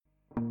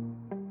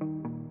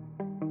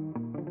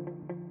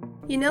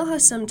You know how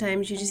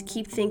sometimes you just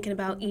keep thinking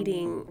about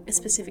eating a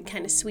specific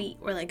kind of sweet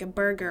or like a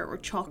burger or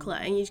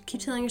chocolate, and you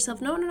keep telling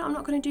yourself, no, I'm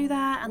not going to do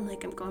that. I'm going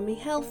to be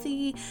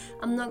healthy.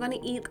 I'm not going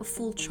to eat a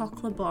full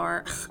chocolate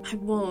bar. I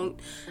won't.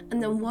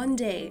 And then one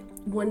day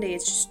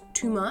it's just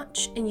too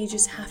much and you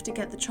just have to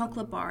get the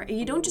chocolate bar. And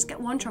you don't just get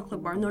one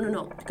chocolate bar.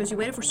 No. Because you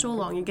waited for so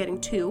long, you're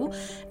getting two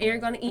and you're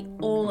going to eat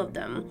all of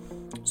them.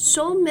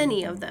 So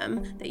many of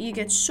them that you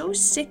get so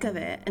sick of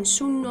it and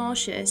so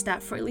nauseous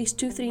that for at least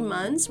 2-3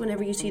 months,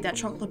 whenever you see that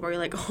chocolate bar, you're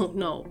like, oh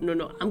no,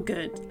 I'm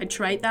good. I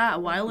tried that a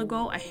while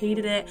ago. I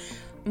hated it.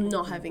 I'm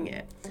not having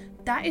it.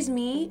 That is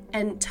me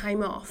and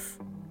time off.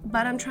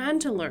 But I'm trying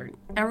to learn,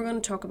 and we're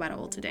going to talk about it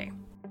all today.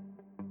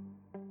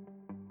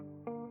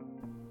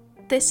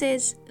 This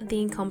is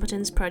the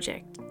Incompetence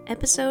Project,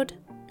 episode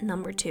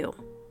number 2.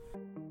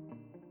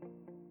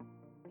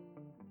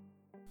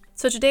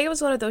 So today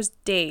was one of those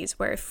days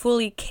where I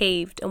fully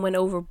caved and went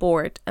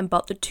overboard and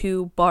bought the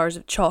 2 bars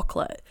of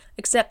chocolate.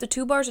 Except the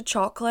 2 bars of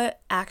chocolate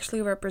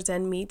actually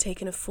represent me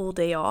taking a full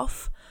day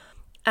off.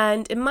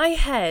 And in my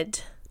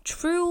head,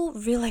 true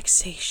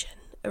relaxation,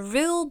 a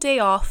real day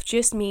off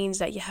just means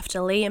that you have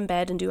to lay in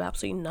bed and do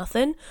absolutely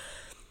nothing.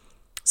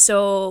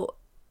 So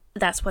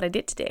that's what I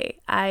did today.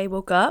 I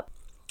woke up,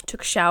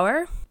 took a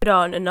shower, put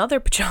on another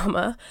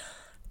pajama,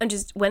 and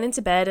just went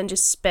into bed and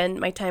just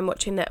spent my time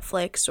watching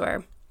Netflix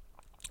or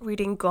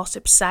reading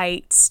gossip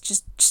sites,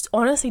 just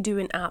honestly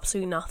doing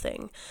absolutely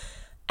nothing.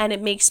 And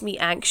it makes me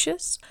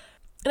anxious.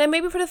 And then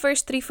maybe for the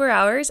first 3-4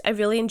 hours, I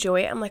really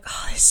enjoy it. I'm like,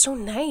 oh, this is so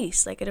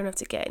nice. Like, I don't have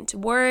to get into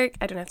work.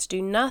 I don't have to do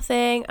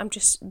nothing. I'm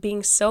just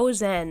being so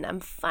zen.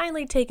 I'm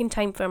finally taking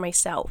time for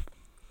myself.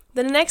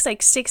 Then the next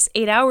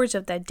 6-8 hours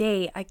of that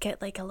day, I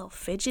get a little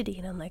fidgety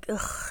and I'm like,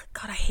 ugh,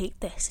 God, I hate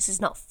this. This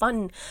is not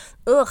fun.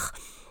 Ugh.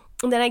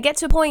 And then I get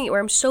to a point where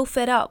I'm so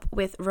fed up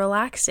with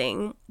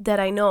relaxing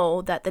that I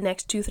know that the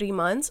next 2-3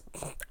 months,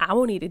 I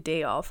won't need a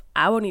day off.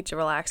 I won't need to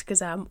relax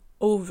because I'm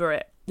over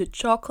it. The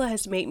chocolate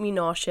has made me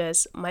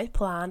nauseous. My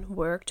plan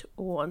worked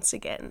once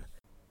again.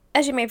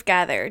 As you may have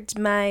gathered,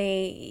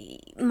 my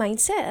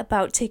mindset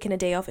about taking a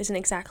day off isn't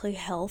exactly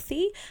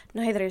healthy.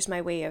 Neither is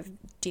my way of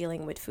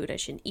dealing with food I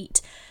shouldn't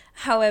eat.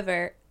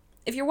 However,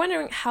 if you're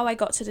wondering how I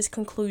got to this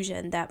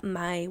conclusion that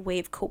my way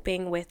of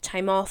coping with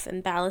time off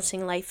and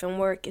balancing life and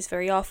work is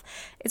very off,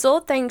 it's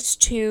all thanks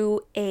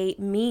to a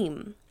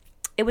meme.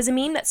 It was a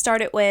meme that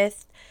started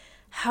with,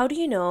 how do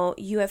you know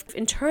you have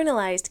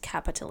internalized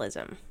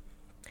capitalism?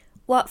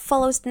 What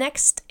follows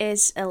next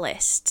is a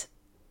list.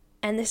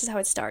 And this is how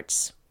it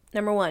starts.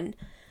 Number 1,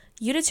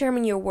 you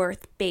determine your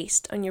worth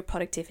based on your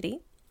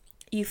productivity.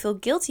 You feel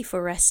guilty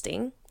for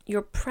resting.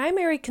 Your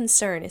primary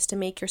concern is to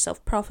make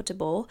yourself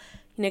profitable.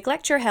 You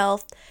neglect your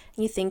health,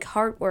 and you think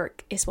hard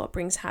work is what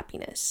brings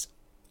happiness.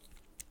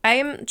 I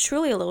am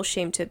truly a little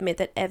ashamed to admit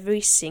that every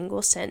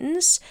single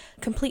sentence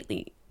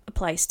completely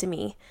applies to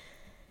me.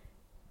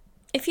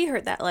 If you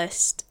heard that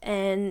list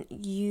and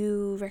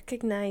you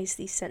recognize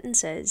these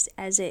sentences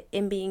as it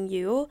in being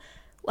you,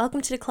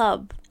 welcome to the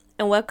club,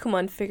 and welcome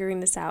on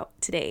figuring this out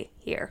today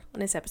here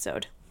on this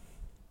episode.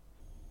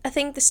 I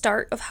think the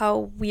start of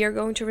how we are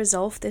going to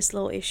resolve this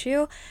little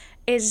issue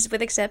is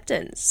with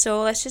acceptance.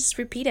 So let's just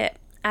repeat it.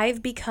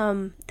 I've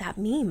become that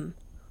meme.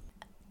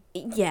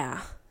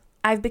 Yeah,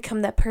 I've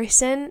become that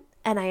person,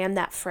 and I am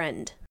that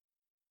friend.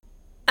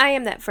 I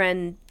am that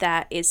friend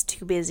that is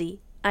too busy.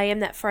 I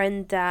am that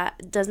friend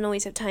that doesn't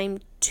always have time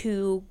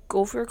to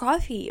go for a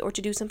coffee or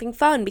to do something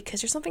fun because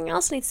there's something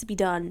else that needs to be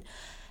done.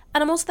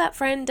 And I'm also that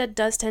friend that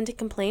does tend to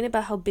complain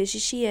about how busy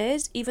she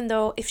is, even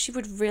though if she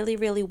would really,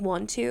 really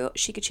want to,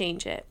 she could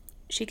change it.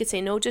 She could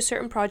say no to a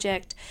certain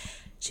project.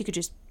 She could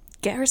just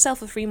get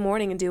herself a free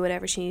morning and do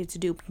whatever she needed to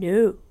do.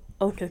 No.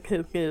 Oh,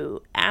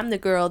 no. I'm the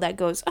girl that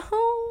goes,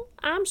 oh,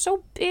 I'm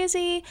so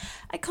busy.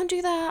 I can't do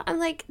that. I'm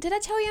like, did I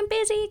tell you I'm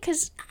busy?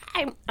 Because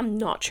I'm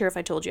not sure if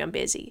I told you I'm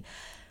busy.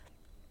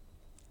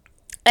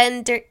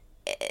 And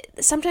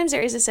sometimes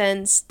there is a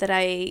sense that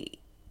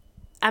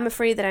I'm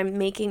afraid that I'm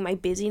making my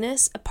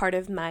busyness a part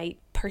of my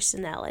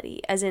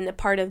personality, as in a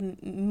part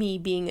of me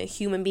being a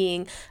human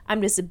being.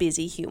 I'm just a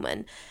busy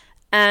human.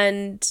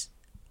 And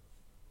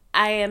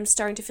I am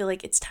starting to feel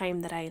like it's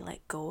time that I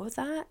let go of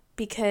that,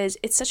 because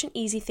it's such an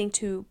easy thing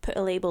to put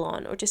a label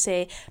on, or to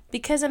say,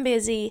 because I'm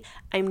busy,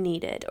 I'm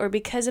needed, or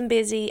because I'm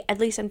busy, at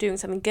least I'm doing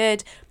something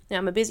good. Now,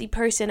 I'm a busy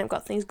person, I've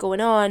got things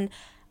going on,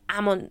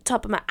 I'm on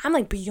top of I'm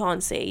like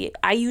Beyonce.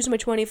 I use my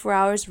 24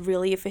 hours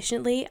really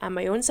efficiently. I'm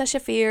my own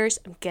Sasha Fierce.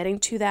 I'm getting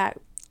to that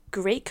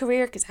great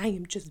career because I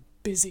am just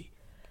busy.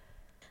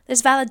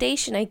 This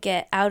validation I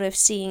get out of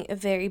seeing a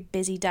very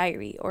busy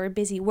diary or a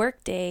busy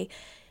work day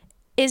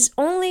is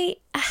only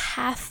a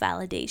half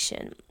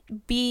validation.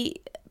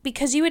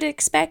 Because you would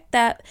expect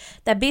that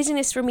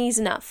busyness for me is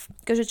enough,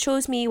 because it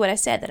shows me what I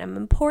said, that I'm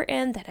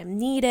important, that I'm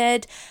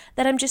needed,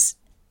 that I'm just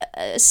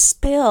a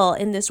spill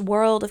in this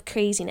world of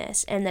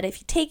craziness, and that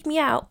if you take me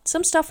out,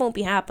 some stuff won't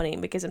be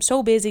happening because I'm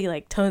so busy,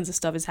 tons of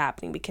stuff is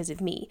happening because of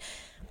me.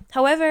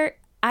 However,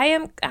 I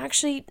am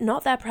actually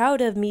not that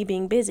proud of me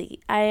being busy.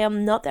 I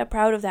am not that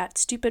proud of that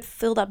stupid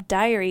filled up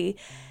diary.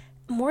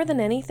 more than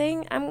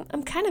anything,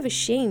 I'm kind of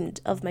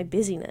ashamed of my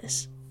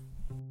busyness.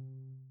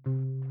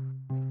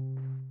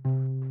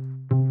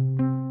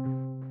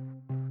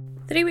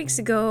 3 weeks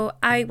ago,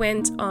 I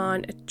went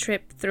on a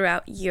trip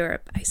throughout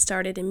Europe. I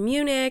started in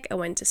Munich, I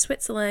went to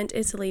Switzerland,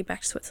 Italy,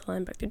 back to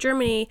Switzerland, back to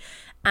Germany,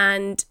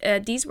 and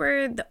these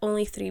were the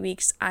only 3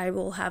 weeks I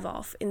will have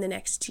off in the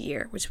next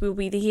year, which will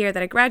be the year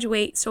that I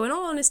graduate. So in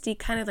all honesty,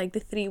 kind of like the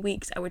 3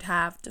 weeks I would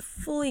have to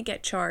fully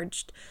get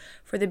charged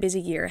for the busy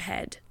year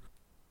ahead.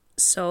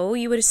 So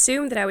you would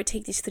assume that I would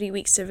take these 3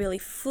 weeks to really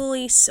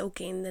fully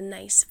soak in the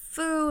nice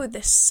food,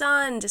 the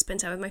sun, to spend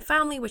time with my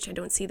family, which I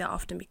don't see that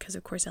often because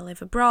of course I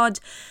live abroad.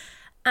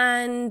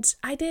 And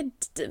I did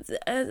a little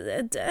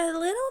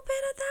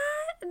bit of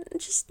that,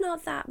 just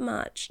not that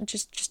much,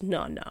 just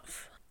not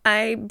enough.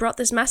 I brought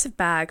this massive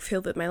bag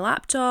filled with my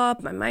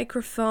laptop, my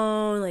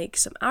microphone, like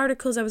some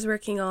articles I was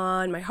working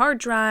on, my hard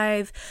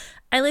drive.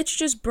 I literally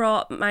just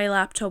brought my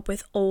laptop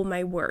with all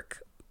my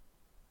work,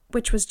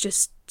 which was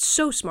just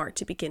so smart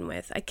to begin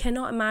with. I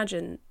cannot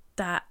imagine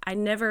that. I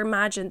never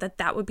imagined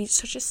that would be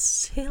such a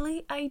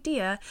silly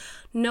idea,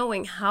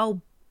 knowing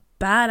how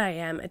bad I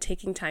am at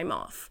taking time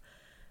off.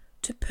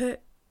 To put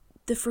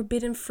the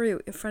forbidden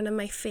fruit in front of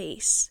my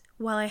face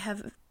while I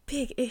have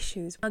big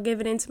issues, I'll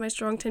give it into my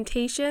strong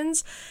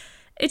temptations.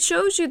 It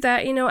shows you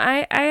that,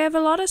 I have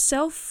a lot of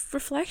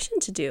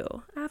self-reflection to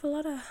do. I have a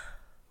lot of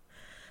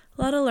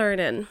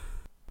learning.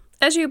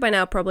 As you by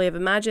now probably have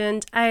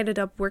imagined, I ended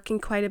up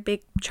working quite a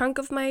big chunk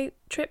of my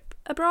trip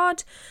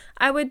abroad.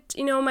 I would,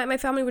 my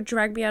family would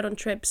drag me out on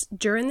trips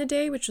during the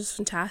day, which was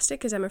fantastic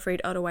because I'm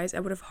afraid otherwise I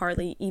would have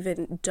hardly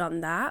even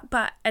done that.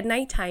 But at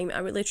nighttime,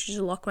 I would literally just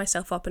lock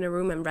myself up in a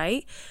room and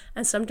write.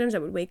 And sometimes I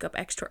would wake up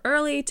extra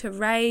early to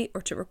write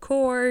or to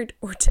record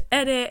or to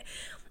edit.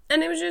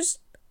 And it was just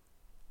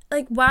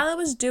like, while I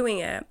was doing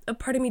it, a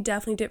part of me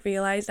definitely did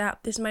realize that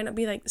this might not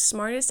be like the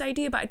smartest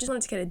idea, but I just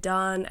wanted to get it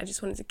done. I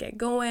just wanted to get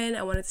going.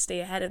 I wanted to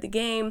stay ahead of the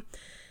game.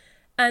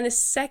 And the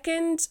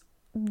second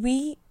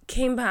we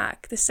came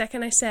back, the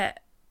second I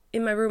sat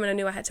in my room and I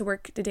knew I had to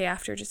work the day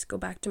after, just to go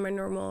back to my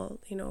normal,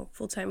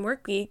 full-time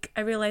work week,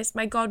 I realized,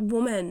 my God,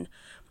 woman,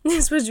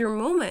 this was your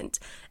moment.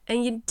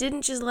 And you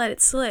didn't just let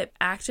it slip,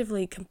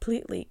 actively,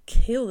 completely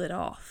killed it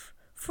off.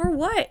 For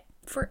what?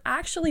 For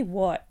actually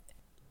what?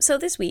 So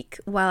this week,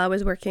 while I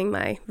was working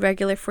my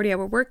regular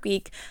 40-hour work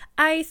week,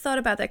 I thought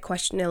about that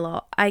question a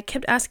lot. I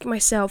kept asking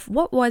myself,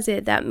 what was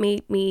it that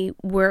made me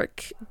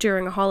work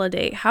during a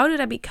holiday? How did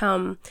I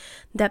become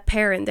that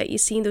parent that you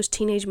see in those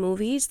teenage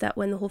movies, that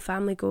when the whole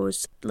family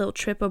goes a little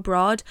trip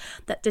abroad,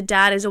 that the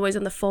dad is always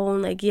on the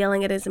phone, like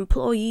yelling at his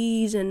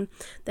employees, and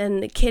then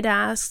the kid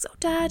asks, "Oh,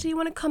 Dad, do you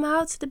want to come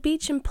out to the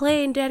beach and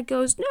play?" And Dad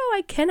goes, "No,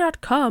 I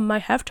cannot come. I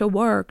have to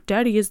work.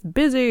 Daddy is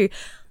busy."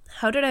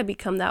 How did I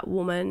become that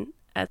woman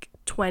at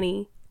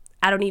 20?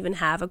 I don't even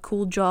have a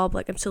cool job.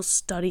 Like, I'm still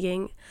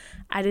studying.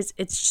 I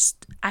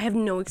have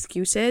no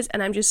excuses,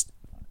 and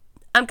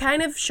I'm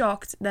kind of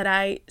shocked that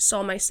I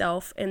saw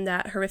myself in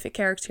that horrific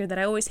character that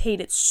I always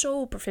hated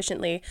so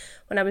proficiently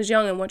when I was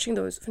young and watching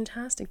those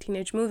fantastic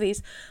teenage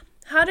movies.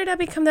 How did I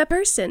become that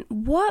person?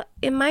 What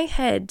in my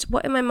head,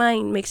 what in my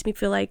mind makes me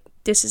feel like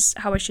this is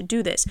how I should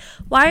do this?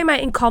 Why am I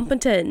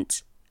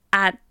incompetent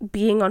at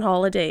being on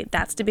holiday?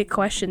 That's the big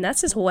question.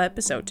 That's this whole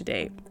episode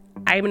today.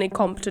 I'm an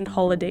incompetent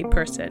holiday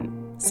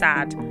person.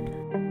 Sad.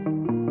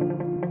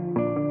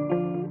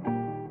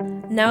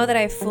 Now that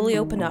I've fully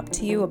opened up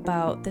to you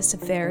about the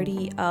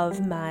severity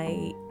of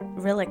my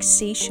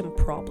relaxation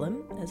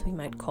problem, as we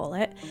might call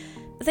it,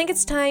 I think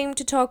it's time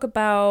to talk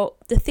about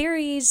the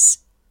theories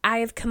I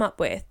have come up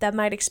with that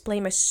might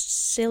explain my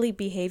silly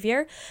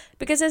behavior.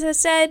 Because as I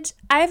said,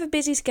 I have a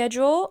busy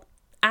schedule.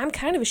 I'm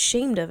kind of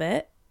ashamed of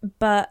it,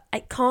 but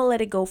I can't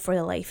let it go for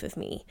the life of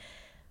me.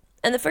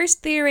 And the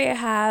first theory I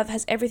have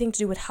has everything to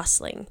do with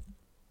hustling.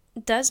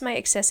 Does my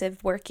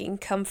excessive working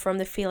come from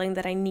the feeling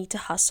that I need to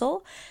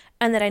hustle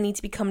and that I need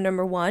to become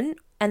number one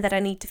and that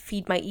I need to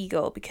feed my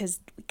ego,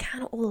 because we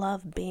kind of all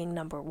love being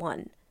number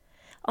one?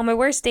 On my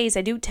worst days,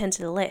 I do tend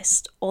to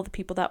list all the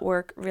people that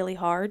work really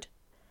hard.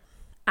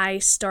 I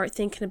start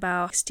thinking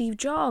about Steve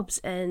Jobs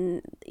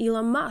and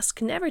Elon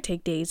Musk never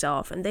take days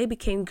off, and they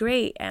became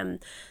great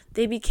and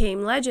they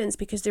became legends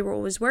because they were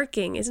always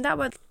working. Isn't that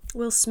what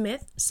Will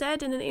Smith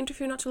said in an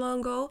interview not too long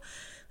ago?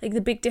 Like,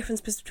 the big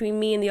difference between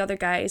me and the other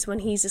guy is when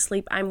he's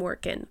asleep, I'm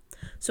working.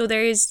 So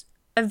there is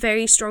a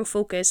very strong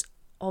focus,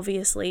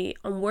 obviously,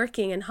 on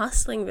working and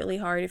hustling really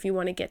hard if you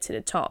want to get to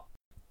the top.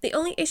 The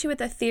only issue with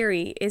that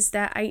theory is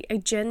that I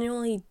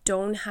genuinely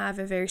don't have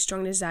a very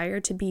strong desire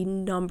to be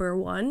number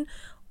one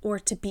or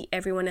to beat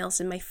everyone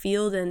else in my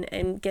field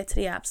and get to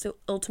the absolute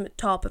ultimate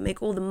top and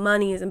make all the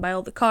monies and buy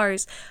all the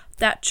cars.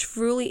 That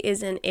truly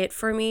isn't it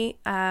for me.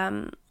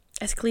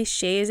 As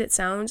cliche as it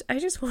sounds, I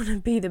just want to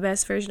be the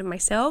best version of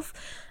myself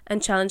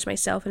and challenge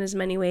myself in as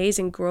many ways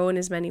and grow in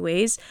as many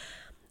ways.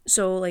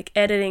 So like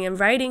editing and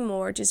writing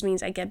more just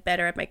means I get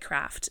better at my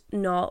craft,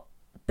 not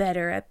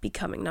better at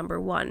becoming number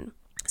one.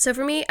 So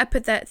for me, I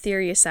put that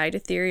theory aside, a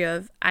theory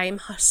of I'm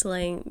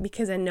hustling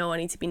because I know I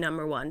need to be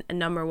number one, and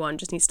number one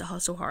just needs to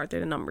hustle harder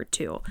than number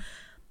two.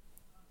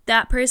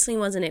 that personally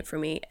wasn't it for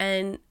me.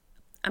 And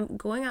I'm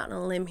going out on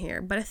a limb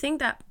here, but I think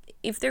that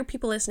if there are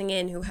people listening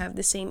in who have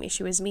the same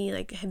issue as me,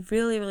 like have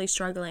really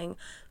struggling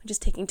with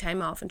just taking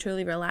time off and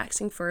truly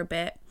relaxing for a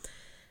bit,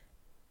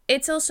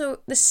 it's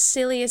also the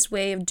silliest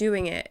way of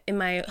doing it, in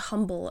my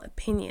humble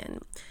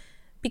opinion.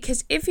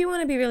 Because if you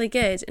want to be really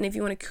good and if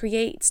you want to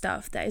create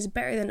stuff that is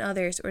better than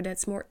others, or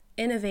that's more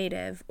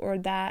innovative, or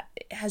that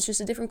has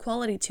just a different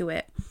quality to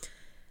it,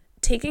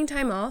 taking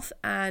time off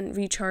and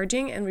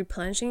recharging and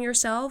replenishing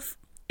yourself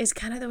is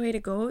kind of the way to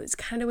go. It's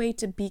kind of the way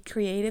to be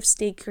creative,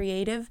 stay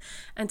creative,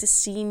 and to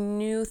see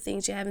new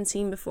things you haven't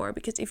seen before.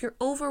 Because if you're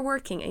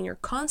overworking and you're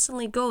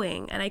constantly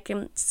going, and I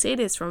can say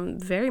this from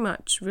very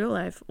much real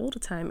life, all the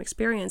time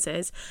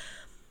experiences,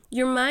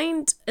 your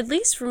mind, at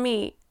least for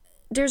me,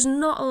 there's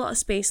not a lot of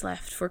space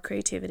left for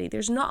creativity.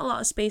 There's not a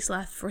lot of space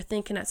left for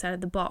thinking outside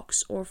of the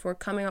box, or for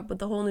coming up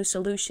with a whole new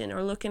solution,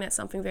 or looking at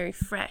something very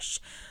fresh,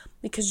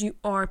 because you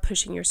are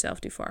pushing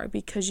yourself too far,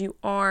 because you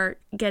are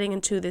getting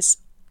into this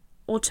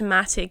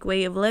automatic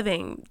way of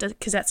living,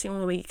 because that's the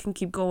only way you can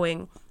keep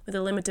going with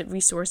the limited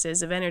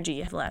resources of energy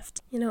you have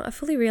left. You know, I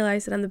fully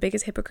realize that I'm the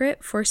biggest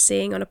hypocrite for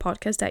saying on a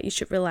podcast that you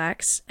should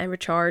relax and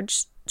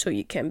recharge so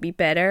you can be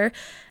better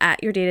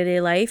at your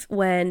day-to-day life,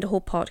 when the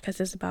whole podcast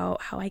is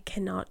about how I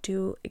cannot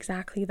do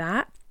exactly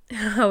that.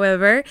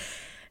 However,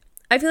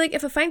 I feel like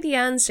if I find the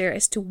answer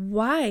as to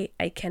why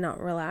I cannot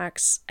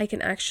relax, I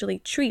can actually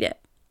treat it.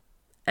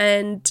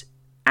 And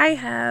I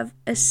have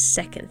a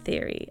second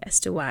theory as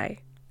to why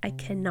I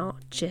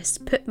cannot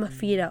just put my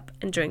feet up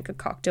and drink a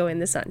cocktail in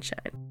the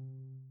sunshine.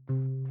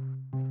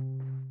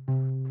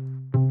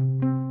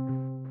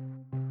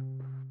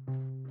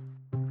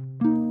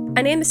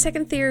 I named the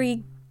second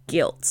theory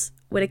guilt,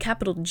 with a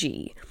capital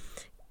G.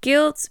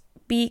 Guilt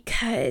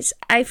because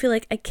I feel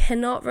like I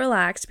cannot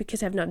relax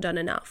because I've not done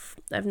enough.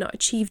 I've not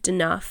achieved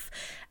enough.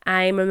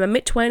 I'm in my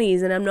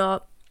mid-20s and I've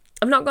not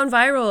gone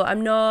viral.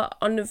 I'm not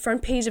on the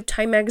front page of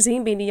Time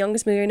magazine being the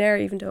youngest millionaire,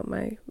 even though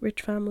my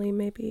rich family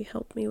maybe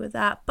helped me with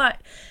that.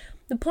 But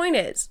the point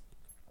is,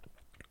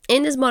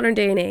 in this modern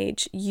day and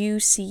age, you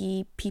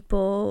see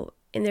people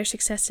in their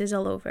successes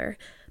all over.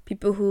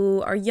 People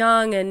who are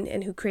young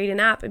and who create an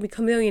app and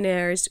become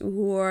millionaires,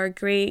 who are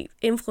great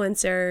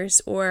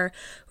influencers, or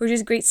who are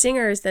just great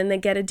singers. Then they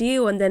get a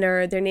deal and then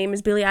their name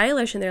is Billie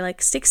Eilish and they're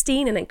like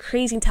 16 and then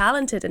crazy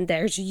talented. And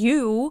there's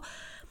you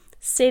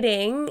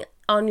sitting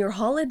on your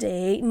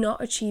holiday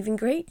not achieving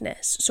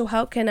greatness. So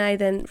how can I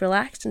then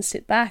relax and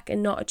sit back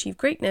and not achieve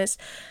greatness?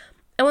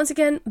 And once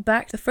again,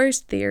 back to the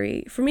first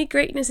theory. For me,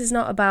 greatness is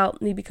not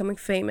about me becoming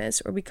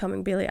famous or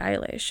becoming Billie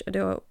Eilish,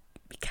 although it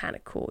would be kind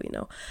of cool, you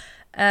know.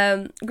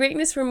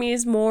 Greatness for me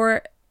is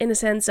more in a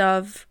sense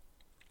of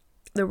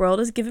the world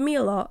has given me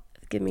a lot.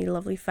 It's given me a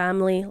lovely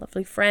family,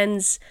 lovely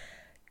friends,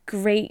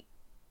 great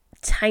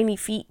tiny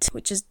feet,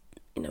 which is,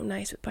 you know,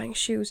 nice with buying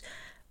shoes.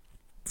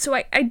 So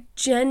I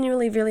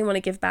genuinely really want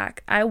to give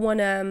back. I want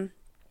to, in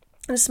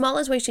the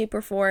smallest way, shape,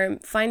 or form,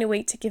 find a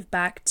way to give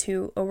back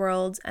to a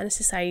world and a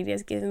society that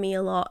has given me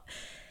a lot.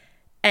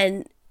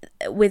 And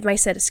with my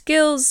set of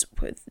skills,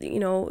 with, you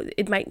know,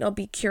 it might not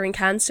be curing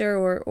cancer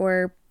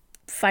or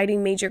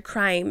fighting major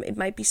crime. It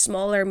might be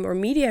smaller, more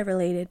media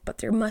related, but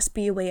there must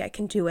be a way I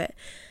can do it.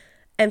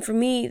 And for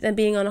me, then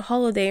being on a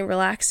holiday and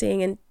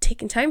relaxing and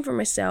taking time for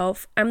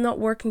myself, I'm not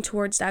working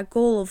towards that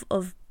goal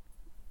of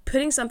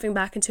putting something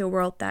back into a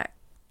world that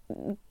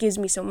gives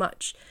me so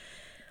much.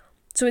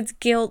 So it's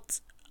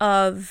guilt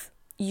of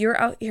you're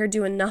out here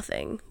doing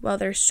nothing while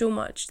there's so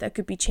much that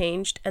could be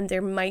changed, and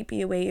there might be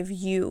a way of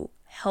you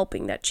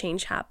helping that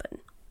change happen.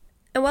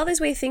 And while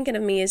this way of thinking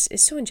of me is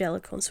so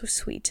angelical and so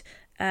sweet,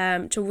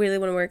 to really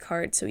want to work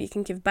hard so you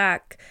can give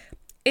back,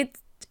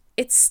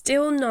 it's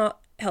still not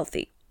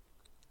healthy.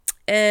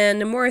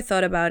 And the more I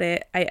thought about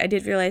it, I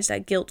did realize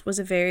that guilt was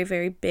a very,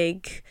 very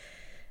big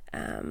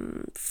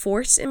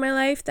force in my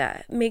life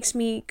that makes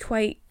me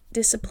quite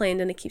disciplined,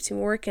 and it keeps me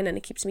working and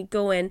it keeps me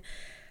going.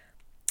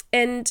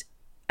 And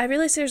I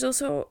realized there's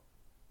also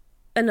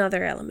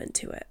another element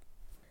to it.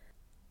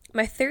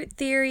 My third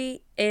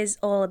theory is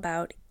all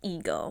about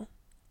ego.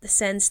 The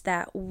sense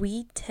that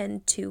we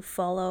tend to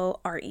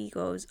follow our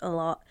egos a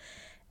lot.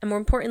 And more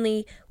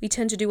importantly, we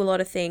tend to do a lot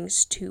of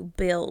things to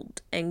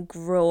build and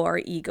grow our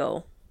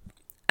ego.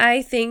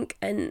 I think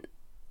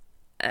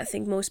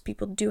most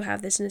people do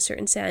have this in a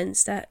certain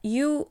sense, that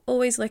you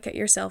always look at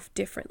yourself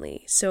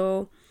differently.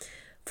 So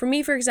for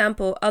me, for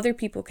example, other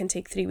people can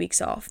take 3 weeks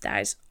off.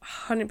 That is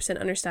 100%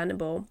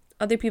 understandable.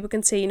 Other people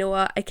can say, you know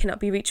what, I cannot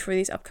be reached for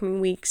these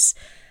upcoming weeks.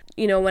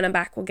 You know, when I'm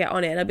back, we'll get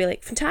on it. And I'll be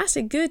like,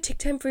 fantastic, good, take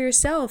time for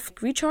yourself,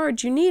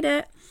 recharge, you need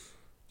it.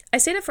 I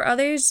say that for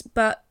others,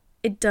 but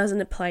it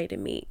doesn't apply to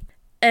me.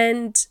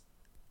 And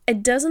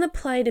it doesn't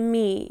apply to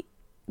me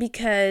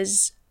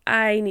because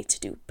I need to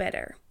do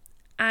better.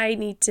 I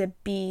need to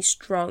be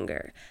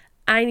stronger.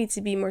 I need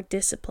to be more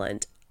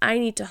disciplined. I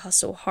need to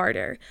hustle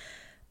harder.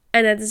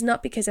 And it is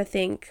not because I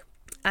think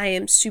I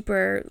am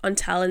super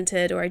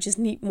untalented or I just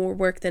need more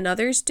work than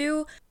others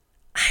do.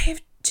 I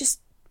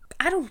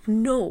don't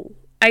know.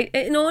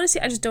 In all honesty,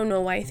 I just don't know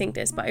why I think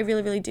this, but I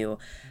really, really do.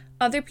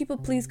 Other people,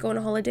 please go on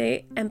a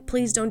holiday and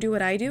please don't do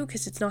what I do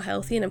because it's not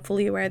healthy and I'm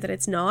fully aware that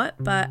it's not,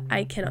 but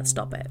I cannot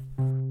stop it.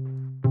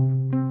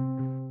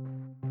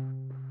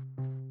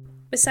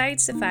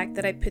 Besides the fact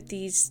that I put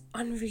these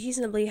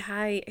unreasonably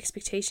high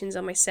expectations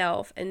on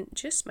myself and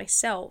just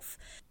myself,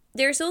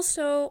 there's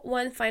also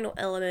one final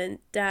element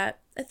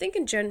that I think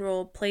in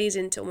general plays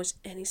into almost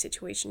any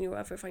situation you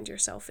ever find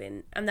yourself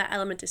in, and that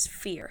element is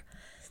fear.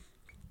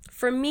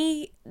 For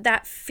me,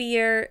 that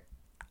fear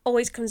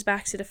always comes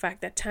back to the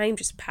fact that time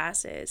just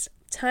passes.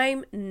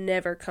 Time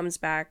never comes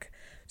back.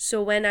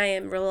 So when I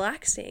am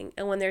relaxing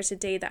and when there's a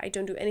day that I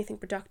don't do anything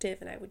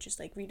productive and I would just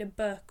like read a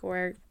book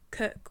or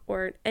cook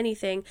or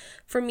anything,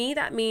 for me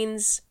that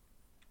means,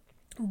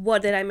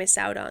 what did I miss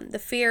out on? The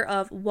fear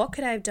of what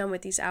could I have done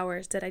with these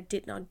hours that I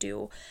did not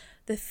do?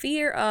 The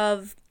fear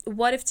of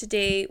what if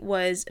today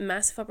was a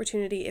massive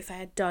opportunity if I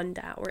had done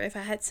that, or if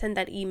I had sent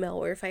that email,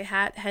 or if I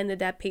had handed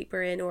that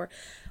paper in, or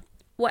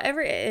whatever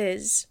it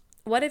is.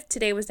 What if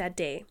today was that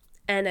day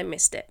and I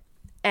missed it?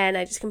 And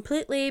I just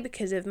completely,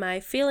 because of my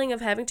feeling of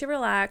having to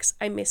relax,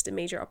 I missed a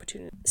major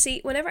opportunity.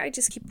 See, whenever I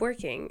just keep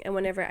working and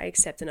whenever I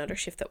accept another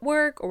shift at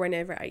work or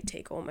whenever I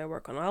take all my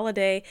work on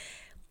holiday,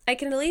 I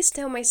can at least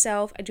tell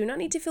myself I do not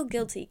need to feel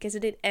guilty because I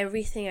did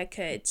everything I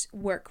could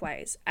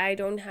work-wise. I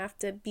don't have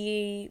to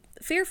be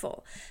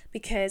fearful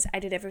because I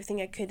did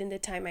everything I could in the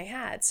time I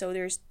had. So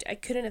I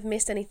couldn't have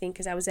missed anything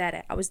because I was at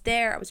it. I was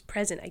there, I was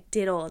present, I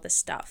did all of the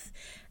stuff.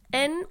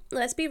 And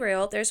let's be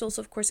real, there's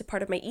also, of course, a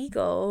part of my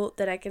ego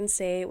that I can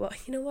say, well,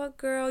 you know what,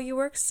 girl, you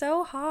work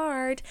so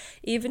hard.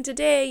 Even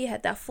today, you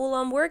had that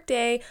full-on work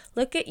day.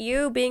 Look at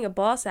you being a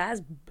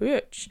boss-ass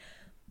bitch.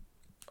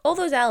 All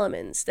those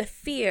elements, the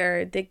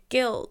fear, the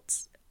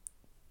guilt,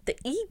 the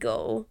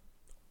ego,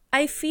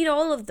 I feed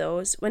all of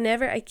those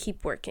whenever I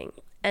keep working.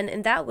 And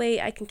in that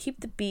way, I can keep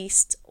the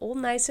beast all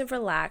nice and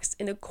relaxed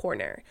in a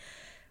corner.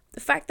 The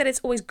fact that it's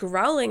always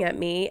growling at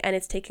me and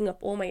it's taking up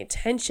all my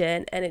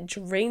attention and it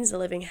drains the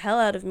living hell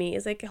out of me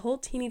is like a whole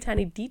teeny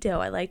tiny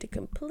detail I like to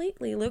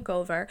completely look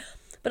over.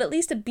 But at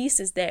least the beast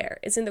is there.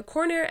 It's in the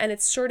corner and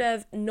it's sort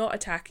of not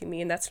attacking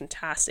me, and that's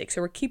fantastic. So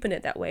we're keeping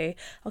it that way.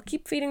 I'll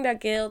keep feeding that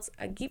guilt.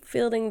 I keep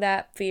feeling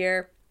that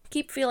fear.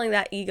 Keep feeling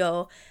that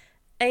ego.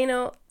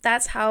 And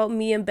that's how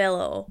me and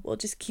Bello will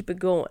just keep it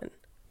going.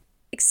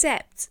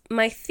 Except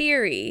my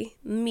theory,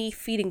 me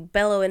feeding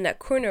Bello in that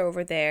corner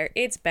over there,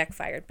 it's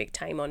backfired big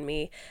time on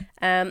me.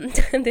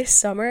 This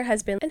summer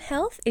has been a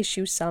health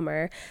issue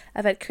summer.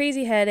 I've had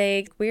crazy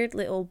headaches, weird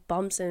little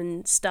bumps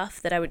and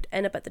stuff that I would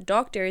end up at the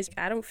doctor's.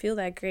 I don't feel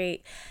that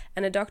great.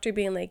 And a doctor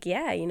being like,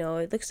 yeah,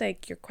 it looks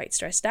like you're quite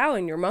stressed out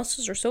and your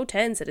muscles are so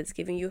tense that it's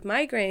giving you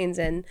migraines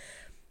and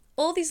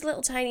all these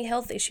little tiny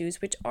health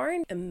issues, which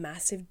aren't a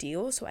massive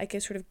deal, so I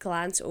can sort of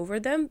glance over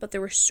them, but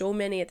there were so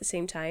many at the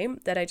same time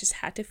that I just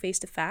had to face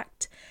the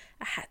fact.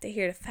 I had to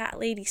hear the fat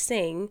lady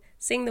sing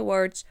the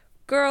words,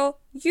 girl,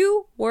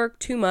 you work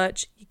too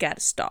much, you gotta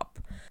stop.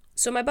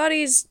 So my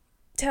body's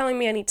telling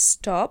me I need to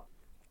stop.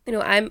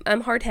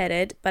 I'm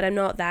hard-headed, but I'm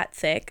not that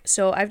thick,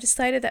 so I've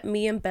decided that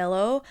me and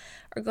Bello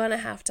are gonna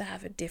have to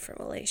have a different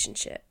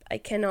relationship. I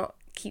cannot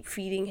keep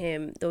feeding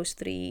him those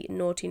 3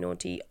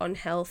 naughty,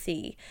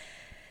 unhealthy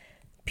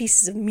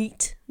pieces of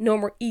meat. No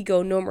more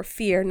ego, no more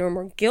fear, no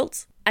more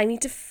guilt. I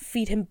need to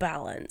feed him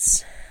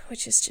balance,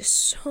 which is just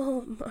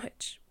so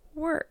much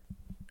work.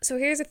 So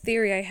here's a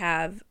theory I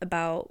have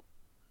about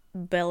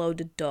Bello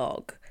the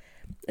dog.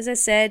 As I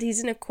said,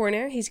 he's in a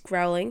corner, he's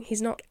growling,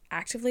 he's not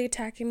actively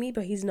attacking me,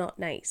 but he's not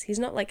nice. He's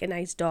not like a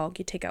nice dog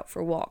you take out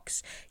for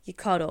walks, you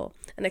cuddle,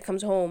 and then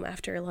comes home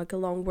after like a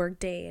long work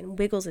day and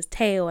wiggles his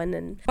tail and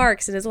then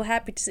barks and is all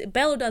happy to see.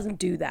 Bello doesn't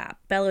do that.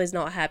 Bello is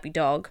not a happy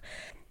dog.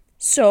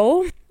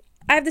 So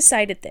I've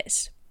decided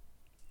this.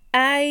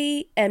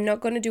 I am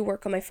not going to do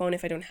work on my phone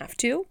if I don't have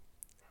to.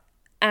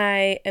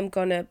 I am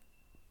going to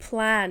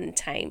plan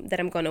time that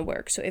I'm going to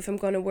work. So if I'm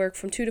going to work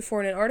from 2 to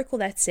 4 in an article,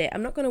 that's it.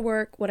 I'm not going to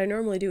work. What I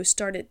normally do is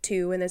start at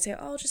 2 and then say,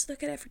 I'll just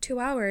look at it for 2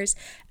 hours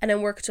and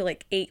then work till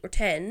like 8 or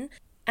 10.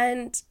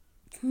 And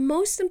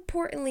most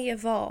importantly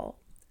of all,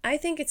 I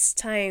think it's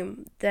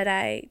time that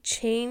I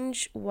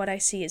change what I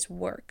see as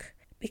work,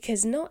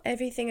 because not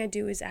everything I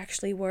do is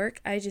actually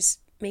work. I just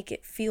make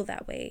it feel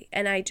that way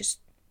and I just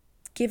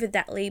give it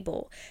that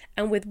label.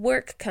 And with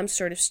work comes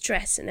sort of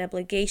stress and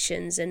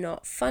obligations and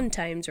not fun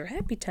times or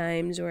happy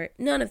times or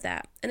none of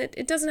that. And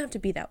it doesn't have to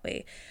be that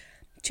way.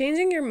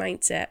 Changing your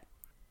mindset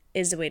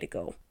is the way to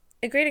go.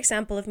 A great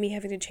example of me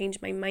having to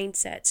change my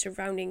mindset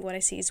surrounding what I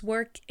see as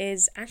work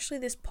is actually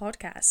this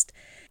podcast.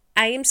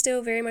 I am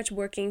still very much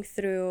working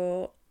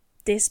through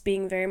this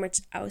being very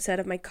much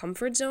outside of my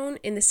comfort zone,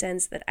 in the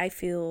sense that I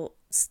feel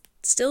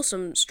still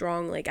some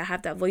strong, I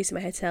have that voice in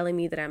my head telling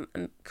me that I'm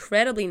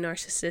incredibly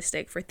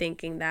narcissistic for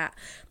thinking that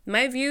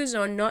my views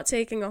on not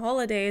taking a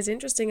holiday is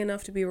interesting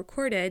enough to be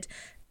recorded,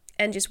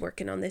 and just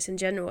working on this in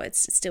general.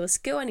 It's still a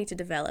skill I need to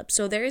develop.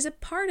 So there is a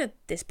part of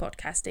this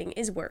podcasting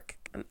is work.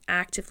 I'm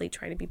actively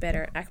trying to be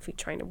better, actively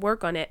trying to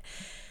work on it.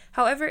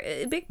 However,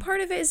 a big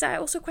part of it is I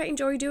also quite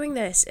enjoy doing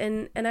this,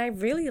 and I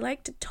really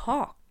like to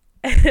talk.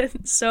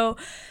 And so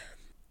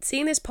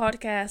seeing this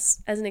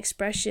podcast as an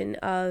expression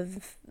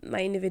of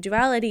my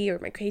individuality or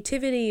my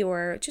creativity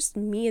or just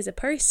me as a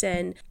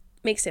person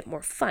makes it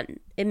more fun.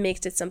 It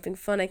makes it something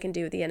fun I can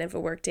do at the end of a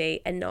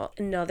workday and not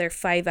another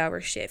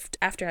 5-hour shift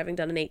after having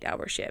done an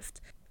 8-hour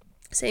shift.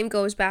 Same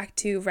goes back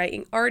to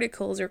writing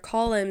articles or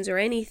columns or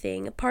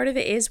anything. Part of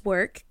it is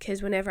work,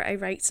 because whenever I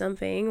write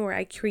something or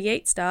I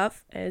create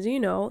stuff, as you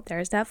know,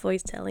 there's that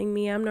voice telling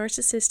me I'm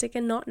narcissistic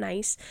and not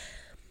nice.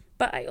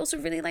 But I also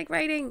really like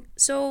writing.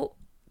 So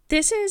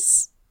this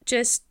is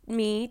just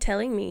me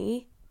telling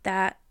me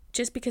that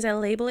just because I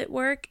label it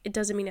work, it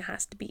doesn't mean it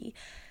has to be.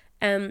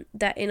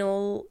 That in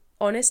all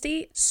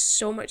honesty,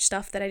 so much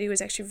stuff that I do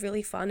is actually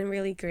really fun and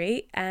really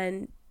great.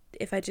 And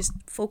if I just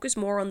focus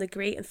more on the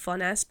great and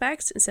fun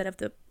aspects instead of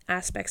the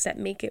aspects that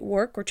make it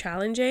work or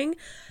challenging,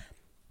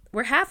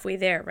 we're halfway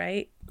there,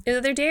 right? The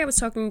other day I was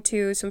talking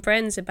to some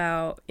friends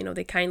about,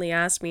 they kindly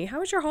asked me, how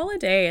was your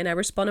holiday? And I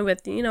responded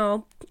with,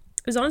 it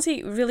was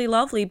honestly really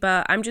lovely,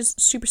 but I'm just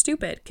super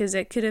stupid, because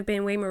it could have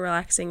been way more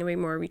relaxing and way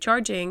more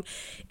recharging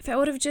if I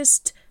would have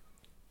just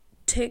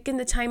taken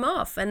the time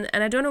off. And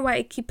I don't know why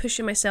I keep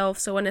pushing myself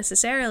so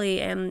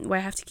unnecessarily and why I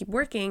have to keep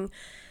working.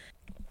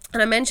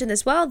 And I mentioned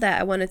as well that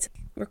I wanted to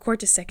record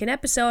the second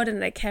episode,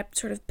 and I kept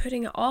sort of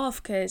putting it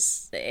off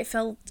because it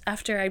felt,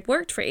 after I'd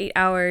worked for 8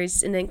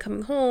 hours and then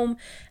coming home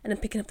and then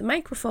picking up the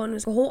microphone, it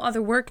was a whole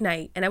other work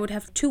night, and I would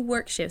have 2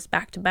 work shifts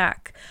back to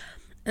back.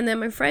 And then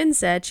my friend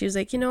said, she was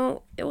like, it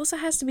also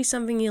has to be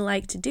something you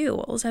like to do.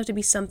 It also has to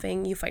be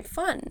something you find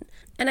fun.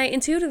 And I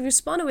intuitively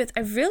responded with,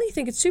 I really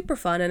think it's super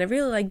fun and I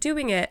really like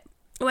doing it.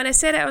 When I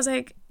said it, I was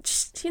like,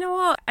 you know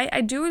what?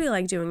 I do really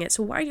like doing it.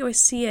 So why do I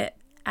see it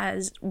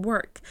as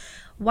work?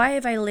 Why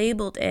have I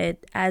labeled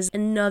it as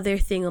another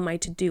thing on my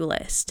to-do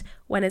list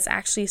when it's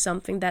actually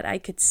something that I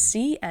could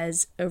see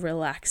as a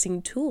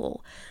relaxing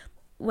tool?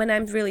 When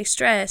I'm really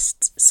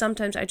stressed,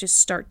 sometimes I just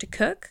start to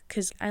cook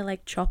because I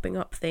like chopping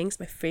up things.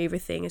 My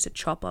favorite thing is to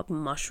chop up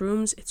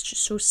mushrooms. It's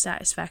just so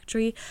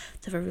satisfactory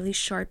to have a really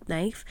sharp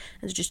knife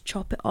and to just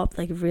chop it up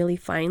like really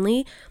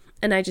finely.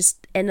 And I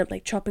just end up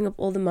like chopping up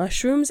all the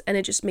mushrooms, and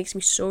it just makes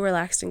me so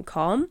relaxed and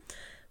calm.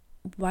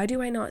 Why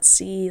do I not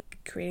see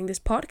creating this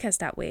podcast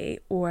that way,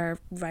 or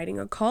writing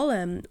a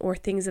column, or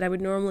things that I would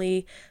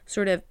normally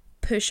sort of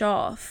push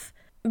off?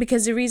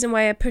 Because the reason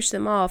why I push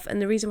them off and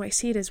the reason why I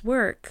see it as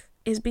work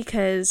is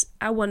because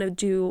I want to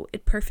do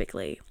it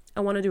perfectly.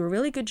 I want to do a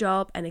really good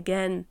job. And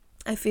again,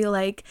 I feel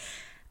like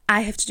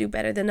I have to do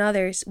better than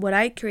others. What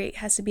I create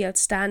has to be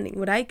outstanding.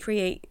 What I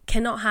create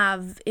cannot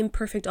have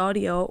imperfect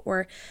audio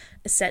or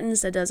a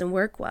sentence that doesn't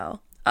work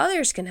well.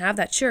 Others can have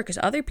that, sure, because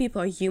other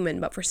people are human,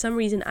 but for some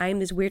reason I'm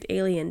this weird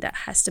alien that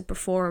has to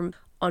perform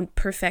on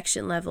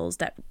perfection levels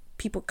that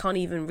people can't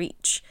even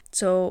reach.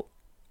 So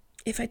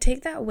if I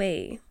take that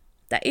away,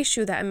 that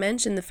issue that I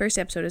mentioned in the first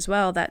episode as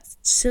well, that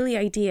silly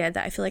idea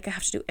that I feel like I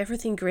have to do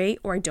everything great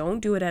or I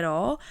don't do it at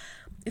all,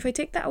 if I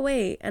take that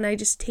away and I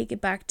just take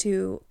it back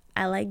to,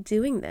 I like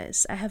doing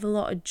this, I have a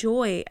lot of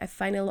joy, I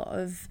find a lot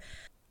of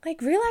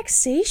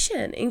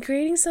relaxation in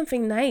creating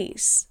something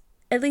nice,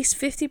 at least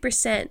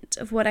 50%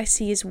 of what I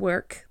see as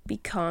work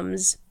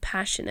becomes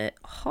passionate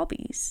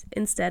hobbies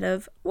instead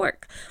of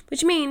work,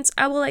 which means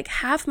I will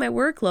half my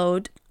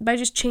workload by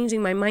just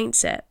changing my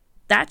mindset.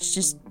 That's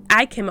just,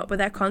 I came up with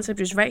that concept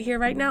just right here,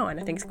 right now, and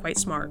I think it's quite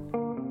smart.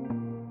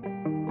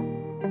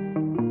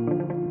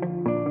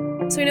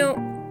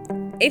 So,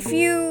 if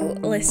you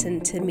listen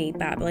to me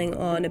babbling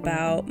on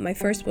about my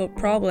first world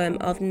problem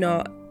of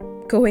not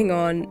going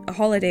on a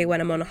holiday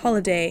when I'm on a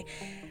holiday,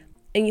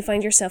 and you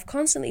find yourself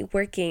constantly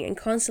working and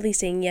constantly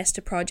saying yes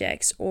to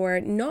projects or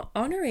not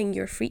honoring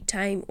your free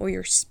time or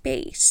your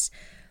space,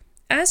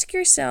 ask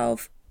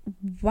yourself,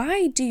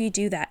 why do you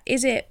do that?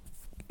 Is it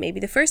maybe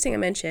the first thing I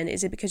mentioned?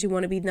 Is it because you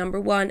want to be number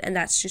one and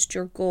that's just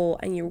your goal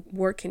and you're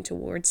working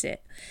towards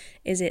it?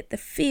 Is it the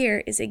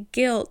fear? Is it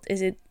guilt?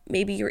 Is it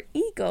maybe your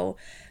ego?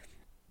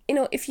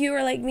 If you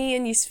are like me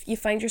and you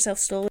find yourself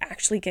still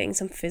actually getting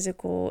some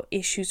physical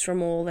issues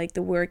from all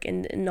the work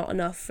and not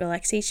enough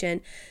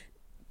relaxation,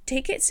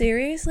 take it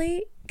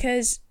seriously,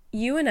 because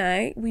you and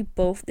I, we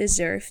both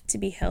deserve to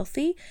be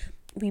healthy.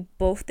 We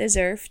both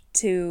deserve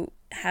to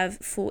have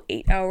full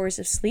 8 hours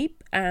of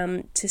sleep.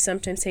 To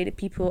sometimes say to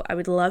people, I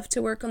would love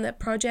to work on that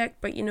project,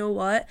 but you know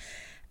what?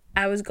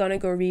 I was gonna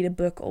go read a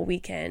book all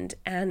weekend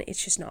and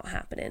it's just not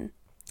happening.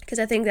 Because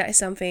I think that is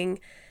something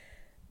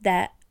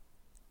that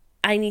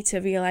I need to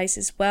realize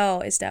as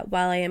well, is that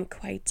while I am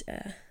quite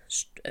a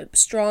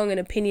strong and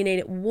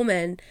opinionated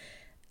woman,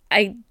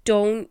 I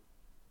don't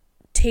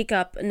take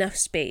up enough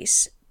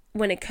space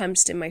when it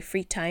comes to my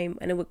free time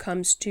and when it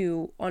comes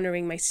to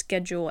honoring my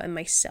schedule and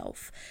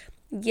myself.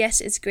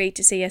 Yes, it's great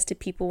to say yes to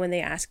people when they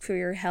ask for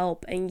your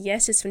help, and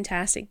yes, it's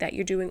fantastic that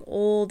you're doing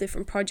all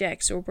different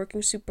projects or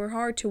working super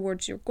hard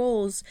towards your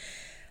goals,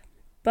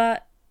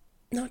 but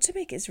not to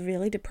make it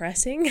really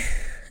depressing,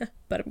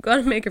 but I'm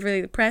gonna make it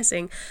really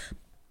depressing.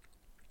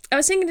 I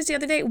was thinking this the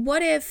other day,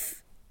 what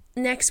if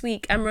next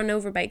week I'm run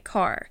over by a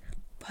car?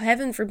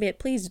 Heaven forbid,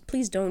 please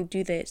don't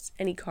do this,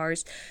 any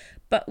cars.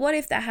 But what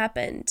if that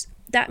happened?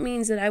 that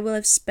means that I will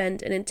have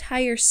spent an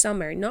entire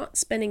summer not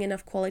spending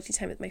enough quality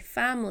time with my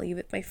family,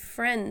 with my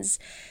friends,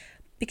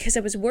 because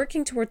I was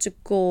working towards a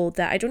goal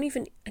that I don't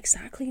even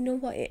exactly know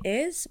what it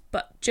is,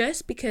 but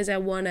just because I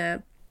want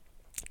to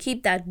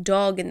keep that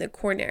dog in the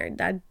corner,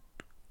 that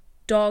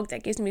dog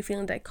that gives me a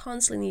feeling that I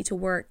constantly need to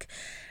work,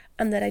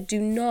 and that I do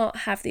not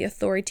have the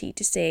authority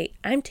to say,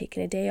 I'm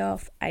taking a day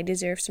off, I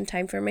deserve some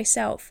time for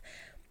myself.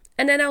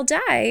 And then I'll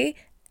die,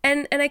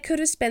 and I could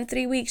have spent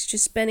 3 weeks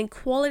just spending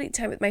quality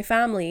time with my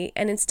family,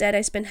 and instead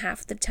I spent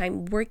half the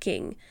time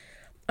working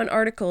on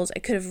articles I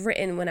could have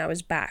written when I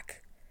was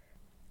back.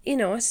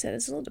 I said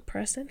it's a little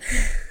depressing.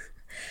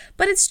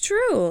 But it's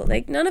true.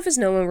 Like, none of us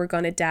know when we're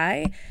going to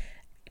die.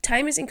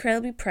 Time is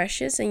incredibly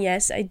precious, and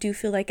yes, I do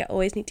feel like I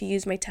always need to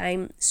use my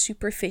time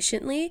super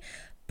efficiently,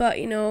 but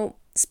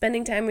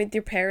spending time with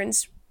your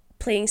parents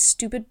playing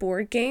stupid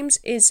board games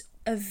is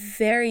a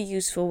very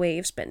useful way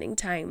of spending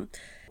time.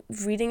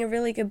 Reading a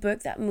really good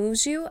book that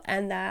moves you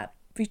and that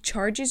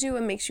recharges you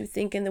and makes you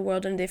think in the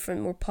world in a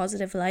different, more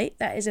positive light,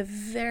 that is a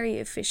very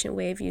efficient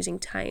way of using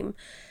time.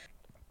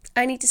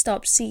 I need to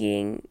stop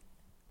seeing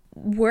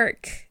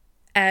work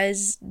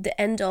as the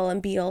end-all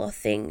and be-all of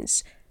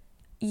things.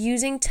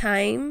 Using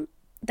time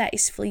that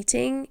is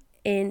fleeting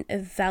in a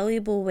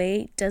valuable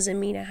way doesn't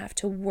mean I have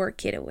to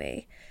work it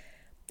away.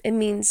 It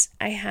means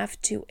I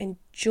have to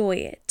enjoy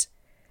it.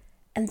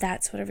 And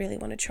that's what I really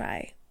want to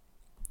try.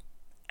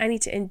 I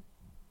need to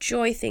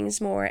enjoy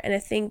things more. And I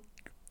think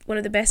one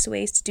of the best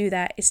ways to do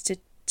that is to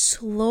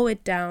slow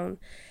it down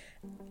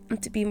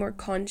and to be more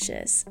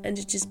conscious and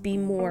to just be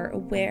more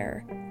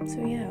aware.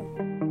 So yeah.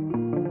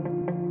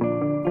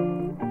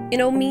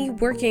 Me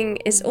working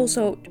is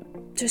also,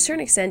 to a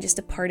certain extent, just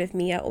a part of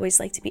me. I always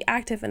like to be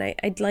active, and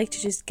I'd like to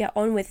just get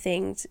on with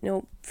things.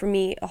 For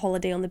me, a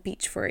holiday on the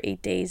beach for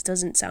 8 days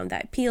doesn't sound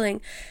that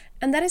appealing,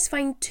 and that is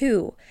fine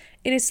too.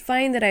 It is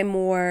fine that I'm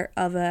more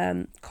of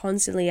a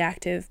constantly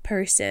active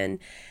person.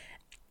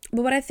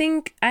 But what I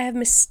think I have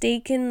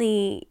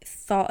mistakenly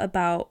thought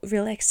about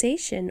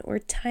relaxation or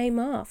time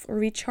off or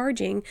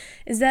recharging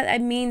is that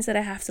it means that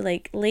I have to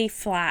lay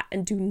flat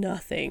and do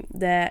nothing.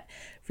 That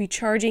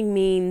recharging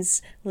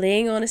means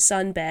laying on a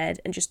sunbed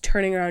and just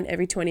turning around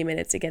every 20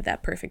 minutes to get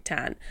that perfect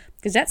tan.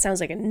 Because that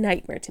sounds like a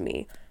nightmare to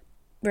me.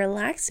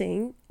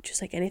 Relaxing,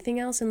 just like anything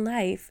else in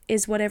life,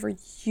 is whatever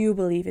you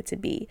believe it to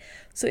be.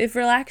 So if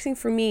relaxing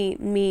for me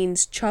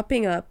means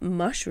chopping up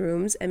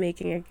mushrooms and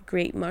making a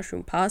great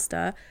mushroom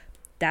pasta,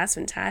 that's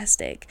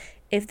fantastic.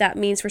 If that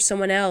means for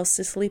someone else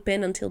to sleep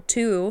in until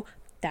 2,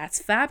 that's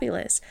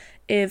fabulous.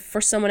 If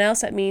for someone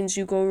else that means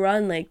you go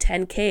run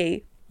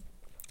 10K,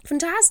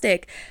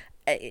 fantastic.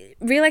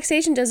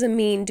 Relaxation doesn't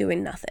mean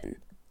doing nothing.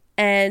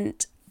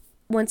 And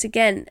once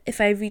again, if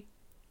I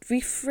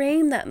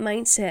reframe that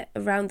mindset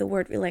around the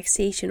word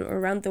relaxation or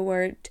around the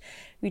word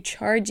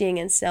recharging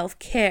and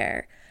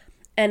self-care,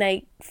 and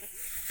I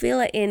feel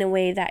it in a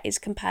way that is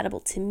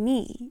compatible to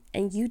me,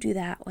 and you do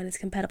that when it's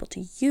compatible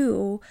to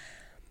you,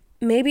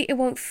 maybe it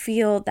won't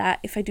feel that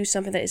if I do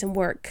something that isn't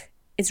work,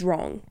 it's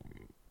wrong.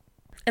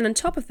 And on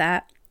top of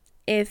that,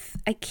 if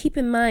I keep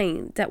in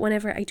mind that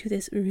whenever I do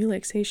this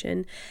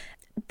relaxation,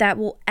 that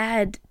will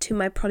add to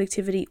my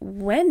productivity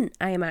when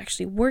I am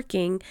actually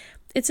working,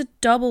 it's a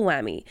double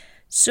whammy.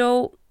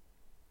 So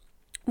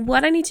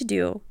what I need to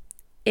do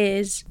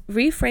is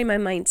reframe my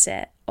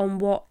mindset on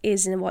what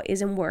is and what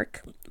isn't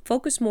work,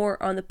 focus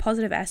more on the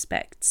positive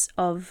aspects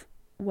of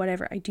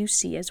whatever I do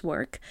see as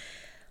work.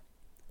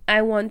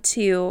 I want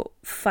to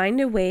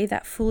find a way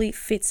that fully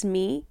fits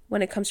me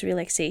when it comes to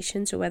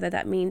relaxation. So whether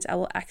that means I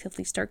will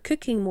actively start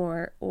cooking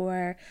more,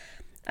 or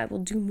I will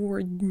do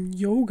more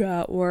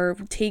yoga, or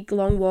take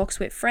long walks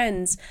with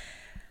friends.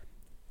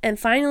 And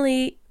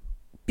finally,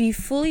 be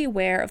fully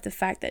aware of the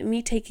fact that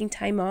me taking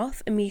time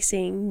off and me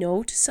saying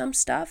no to some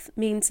stuff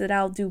means that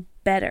I'll do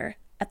better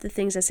at the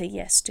things I say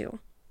yes to.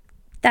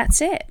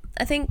 That's it.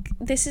 I think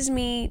this is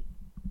me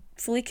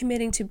fully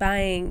committing to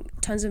buying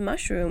tons of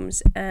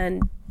mushrooms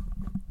and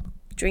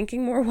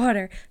drinking more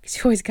water, because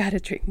you always gotta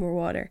drink more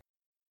water.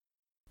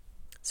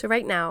 So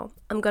right now,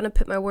 I'm gonna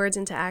put my words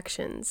into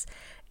actions.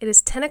 It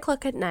is 10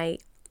 o'clock at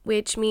night,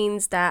 which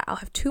means that I'll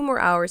have 2 more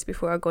hours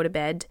before I go to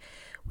bed,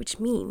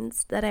 which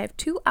means that I have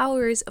 2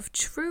 hours of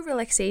true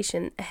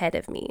relaxation ahead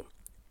of me.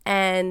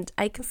 And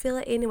I can fill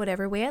it in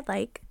whatever way I'd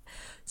like.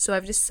 So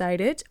I've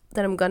decided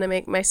that I'm gonna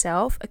make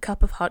myself a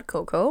cup of hot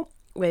cocoa,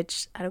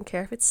 which I don't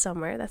care if it's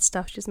summer, that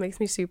stuff just makes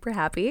me super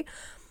happy.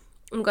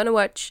 I'm gonna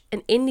watch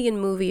an Indian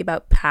movie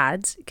about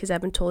pads, because I've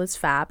been told it's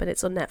fab and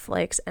it's on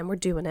Netflix, and we're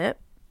doing it.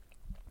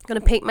 I'm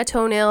gonna paint my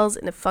toenails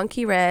in a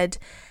funky red,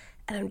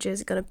 and I'm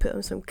just gonna put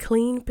on some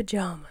clean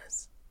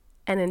pajamas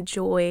and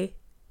enjoy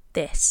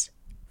this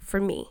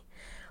for me.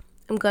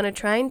 I'm gonna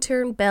try and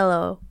turn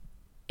Bello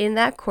in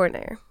that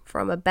corner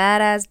from a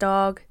badass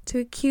dog to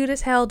a cute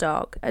as hell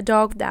dog, a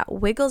dog that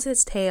wiggles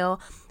his tail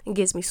and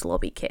gives me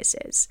slobby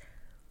kisses.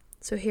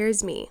 So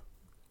here's me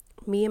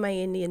and my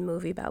Indian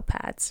movie about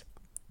pads,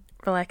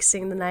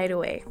 relaxing the night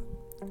away,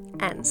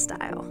 Anne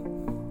style.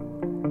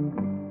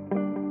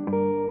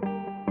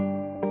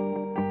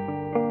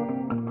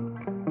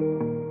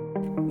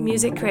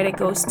 Music credit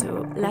goes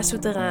to La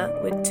Souterrain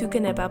with Tu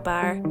connais pas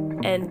bar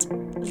and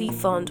Lee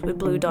Fond with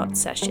Blue Dot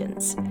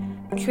Sessions.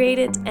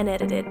 Created and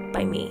edited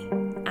by me,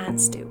 Anne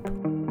Stoop.